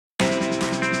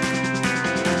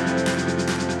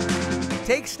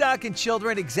Take Stock in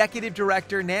Children Executive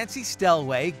Director Nancy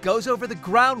Stellway goes over the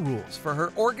ground rules for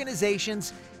her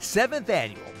organization's 7th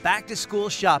annual back-to-school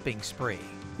shopping spree.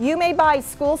 You may buy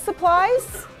school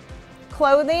supplies,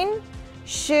 clothing,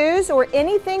 shoes, or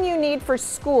anything you need for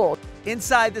school.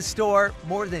 Inside the store,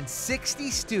 more than 60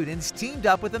 students teamed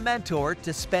up with a mentor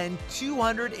to spend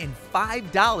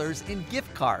 $205 in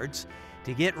gift cards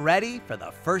to get ready for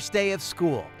the first day of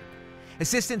school.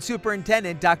 Assistant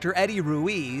Superintendent Dr. Eddie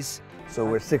Ruiz, so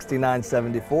we're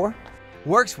 $69.74.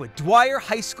 works with Dwyer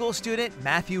High School student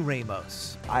Matthew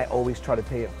Ramos. I always try to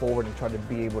pay it forward and try to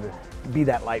be able to be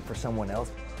that light for someone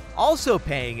else. Also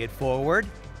paying it forward,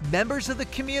 members of the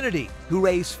community who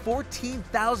raised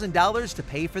 $14,000 to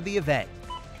pay for the event.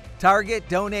 Target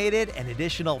donated an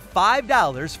additional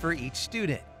 $5 for each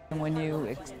student. When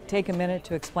you take a minute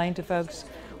to explain to folks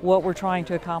what we're trying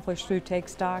to accomplish through Take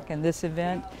Stock and this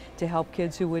event to help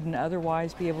kids who wouldn't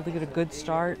otherwise be able to get a good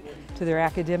start to their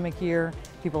academic year,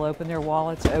 people open their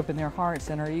wallets, open their hearts,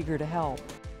 and are eager to help.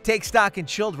 Take Stock in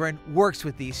Children works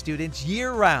with these students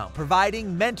year-round,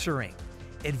 providing mentoring,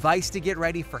 advice to get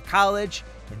ready for college,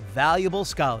 and valuable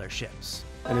scholarships.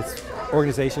 And it's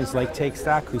organizations like Take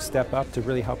Stock who step up to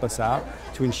really help us out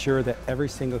to ensure that every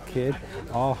single kid,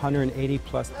 all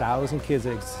 180,000+ kids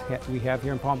that we have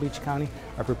here in Palm Beach County,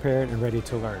 are prepared and ready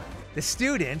to learn. The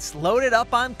students loaded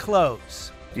up on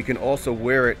clothes. You can also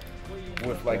wear it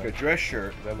with like a dress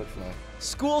shirt. That looks nice.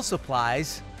 School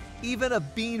supplies, even a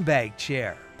beanbag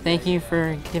chair. Thank you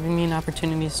for giving me an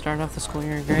opportunity to start off the school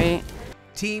year great.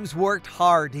 Teams worked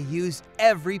hard to use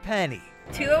every penny.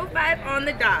 2:05 on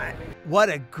the dot. What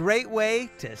a great way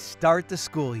to start the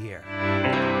school year.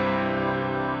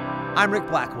 I'm Rick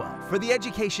Blackwell for the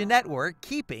Education Network,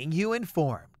 keeping you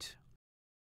informed.